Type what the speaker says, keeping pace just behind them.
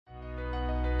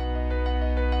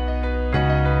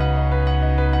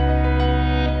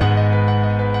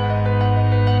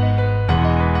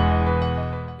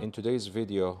today's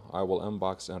video, I will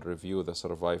unbox and review the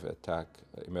Survive-A-Tac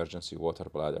emergency water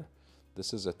bladder.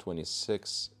 This is a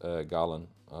 26 gallon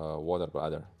water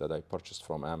bladder that I purchased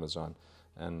from Amazon,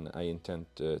 and I intend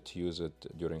to use it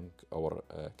during our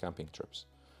camping trips.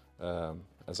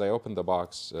 As I opened the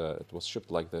box, it was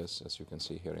shipped like this, as you can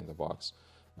see here in the box.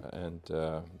 And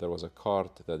there was a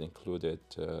card that included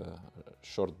a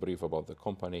short brief about the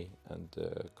company and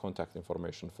contact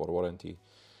information for warranty.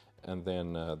 And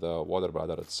then the water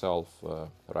bladder itself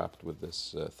wrapped with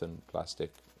this thin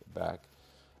plastic bag.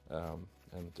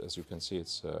 And as you can see,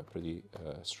 it's pretty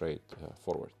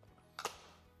straightforward.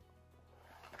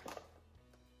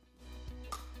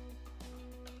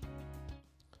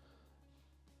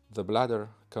 The bladder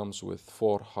comes with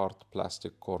 4 hard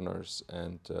plastic corners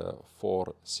and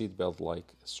 4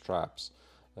 seatbelt-like straps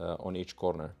on each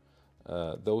corner.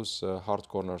 Those hard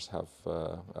corners have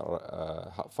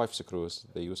 5 screws.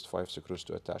 They used 5 screws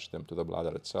to attach them to the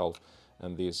bladder itself,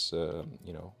 and these,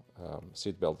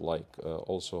 seatbelt-like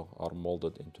also are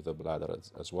molded into the bladder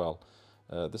as well.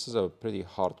 This is a pretty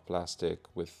hard plastic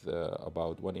with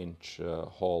about 1 inch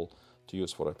hole to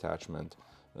use for attachment.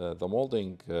 The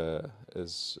molding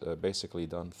is basically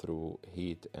done through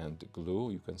heat and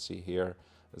glue. You can see here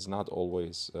it's not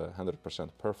always 100%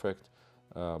 perfect.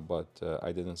 But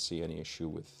I didn't see any issue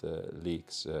with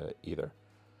leaks either.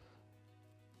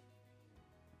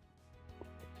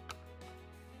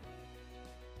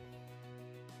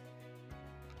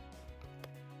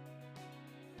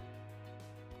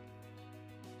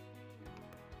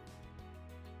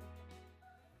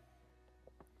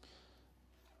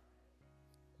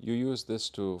 You use this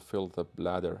to fill the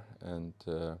bladder, and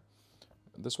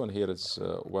this one here is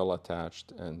well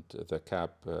attached, and the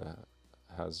cap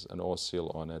has an O seal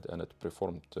on it, and it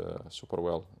performed super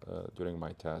well during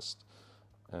my test,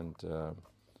 and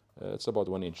it's about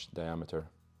 1 inch diameter.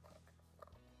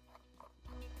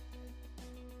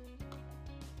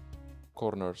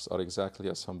 Corners are exactly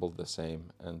assembled the same,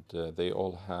 and they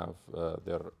all have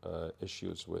their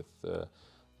issues with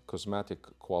cosmetic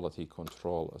quality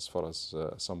control as far as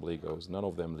assembly goes. None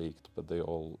of them leaked, but they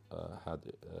all had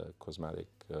cosmetic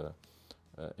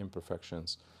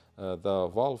imperfections. The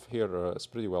valve here is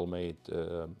pretty well made.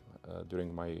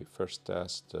 During my first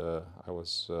test, I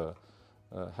was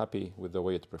happy with the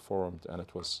way it performed, and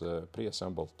it was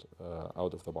pre-assembled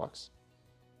out of the box.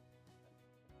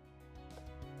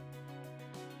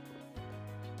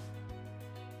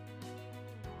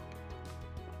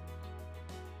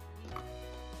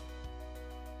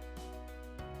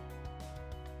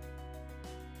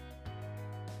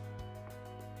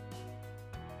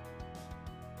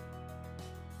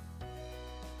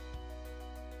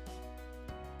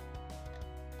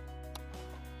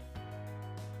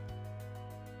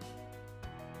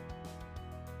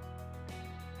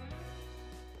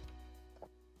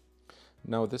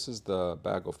 Now this is the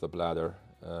bag of the bladder.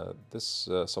 This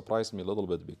surprised me a little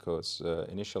bit because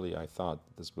initially I thought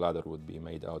this bladder would be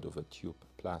made out of a tube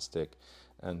plastic,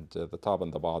 and the top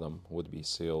and the bottom would be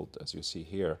sealed as you see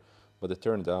here. But it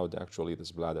turned out actually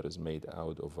this bladder is made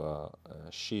out of a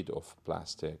sheet of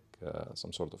plastic,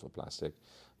 some sort of a plastic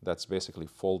that's basically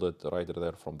folded right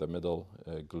there from the middle,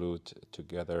 glued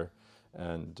together,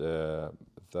 and the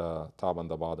top and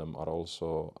the bottom are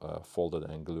also folded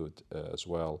and glued as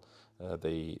well.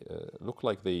 They look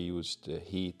like they used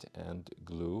heat and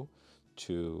glue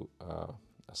to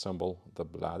assemble the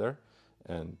bladder,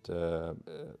 and there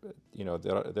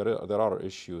are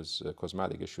issues,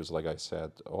 cosmetic issues, like I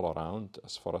said, all around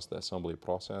as far as the assembly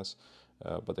process.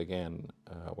 But again,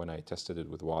 when I tested it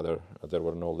with water, there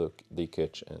were no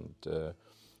leakage, and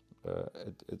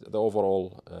the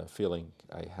overall feeling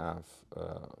I have,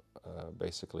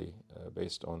 basically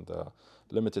based on the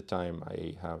limited time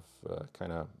I have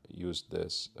kind of used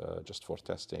this just for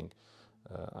testing,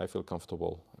 I feel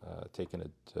comfortable taking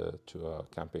it to a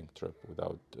camping trip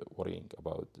without worrying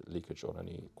about leakage or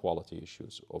any quality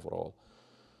issues overall.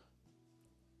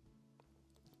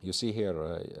 You see here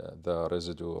the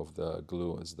residue of the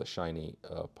glue is the shiny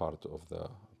part of the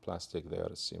plastic there.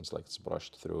 It seems like it's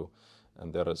brushed through,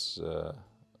 and there is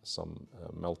some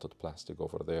melted plastic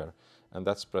over there, and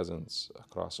that's present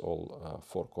across all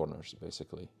 4 corners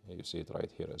basically. You see it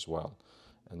right here as well,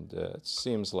 and it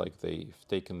seems like they've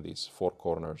taken these 4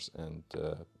 corners and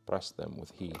pressed them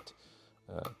with heat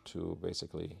to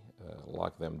basically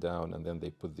lock them down, and then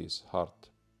they put these hard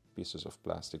pieces of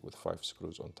plastic with 5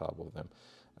 screws on top of them.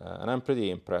 And I'm pretty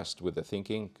impressed with the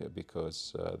thinking,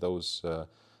 because those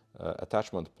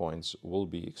attachment points will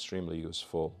be extremely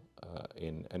useful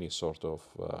in any sort of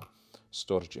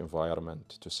storage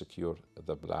environment to secure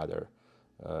the bladder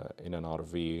in an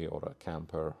RV or a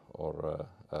camper or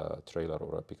a trailer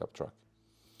or a pickup truck.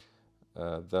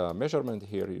 The measurement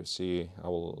here, you see, I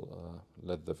will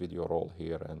let the video roll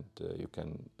here, and you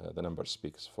can, the number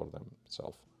speaks for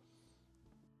themselves.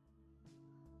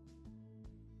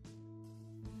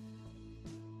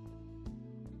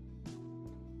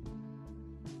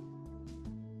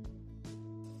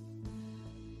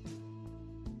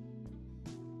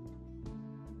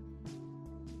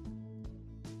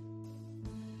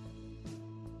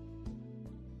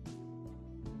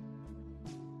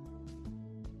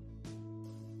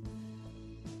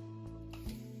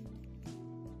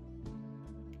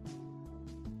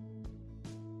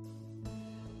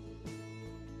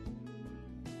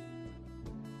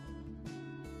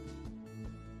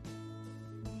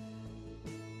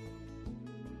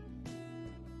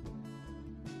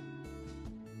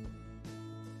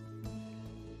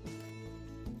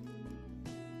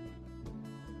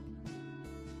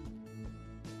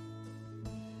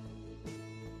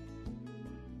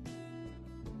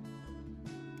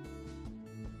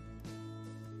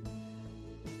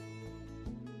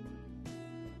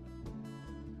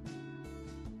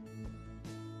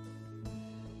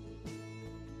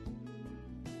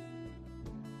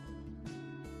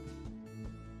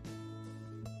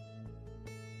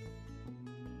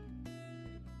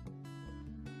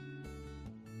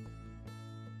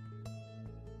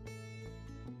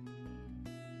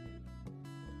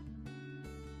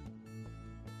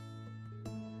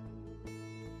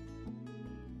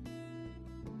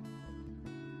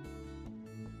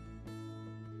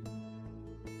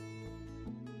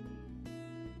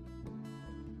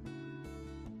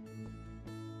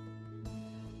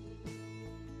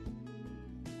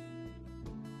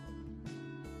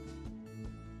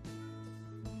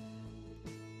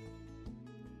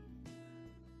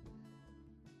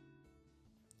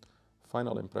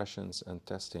 Final impressions and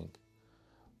testing.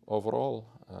 Overall,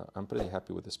 I'm pretty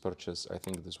happy with this purchase. I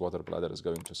think this water bladder is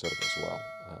going to serve as well.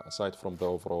 Aside from the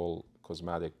overall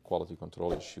cosmetic quality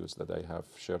control issues that I have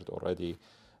shared already,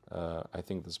 I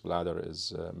think this bladder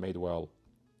is made well.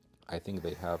 I think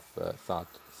they have thought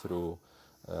through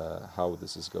how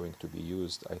this is going to be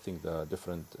used. I think the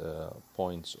different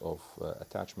points of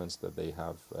attachments that they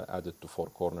have added to four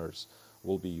corners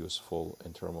will be useful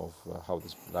in terms of how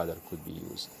this bladder could be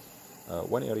used.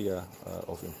 One area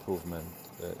of improvement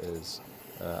is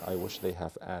I wish they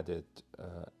have added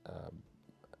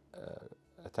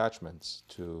attachments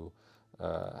to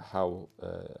how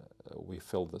we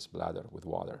fill this bladder with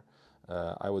water.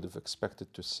 I would have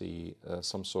expected to see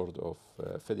some sort of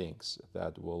fittings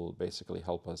that will basically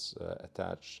help us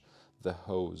attach the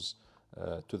hose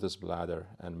to this bladder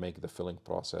and make the filling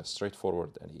process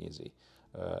straightforward and easy.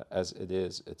 As it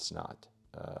is, it's not.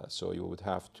 So you would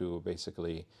have to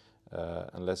basically,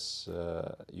 unless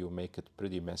you make it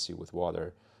pretty messy with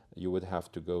water, you would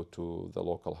have to go to the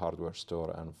local hardware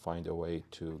store and find a way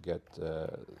to get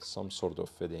some sort of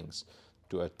fittings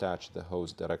to attach the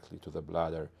hose directly to the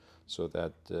bladder so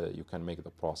that you can make the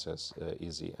process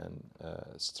easy and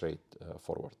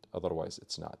straightforward. Otherwise,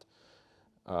 it's not.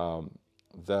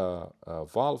 The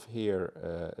valve here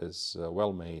is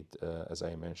well made, as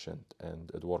I mentioned,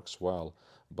 and it works well,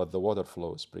 but the water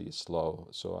flow is pretty slow.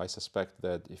 So I suspect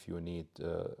that if you need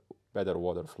better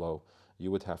water flow, you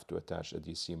would have to attach a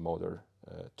DC motor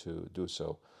to do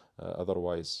so.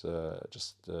 Otherwise,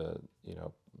 just you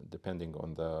know, depending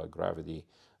on the gravity,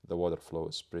 the water flow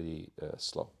is pretty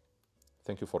slow.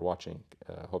 Thank you for watching.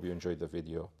 Hope you enjoyed the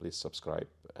video. Please subscribe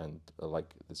and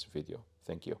like this video.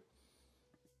 Thank you.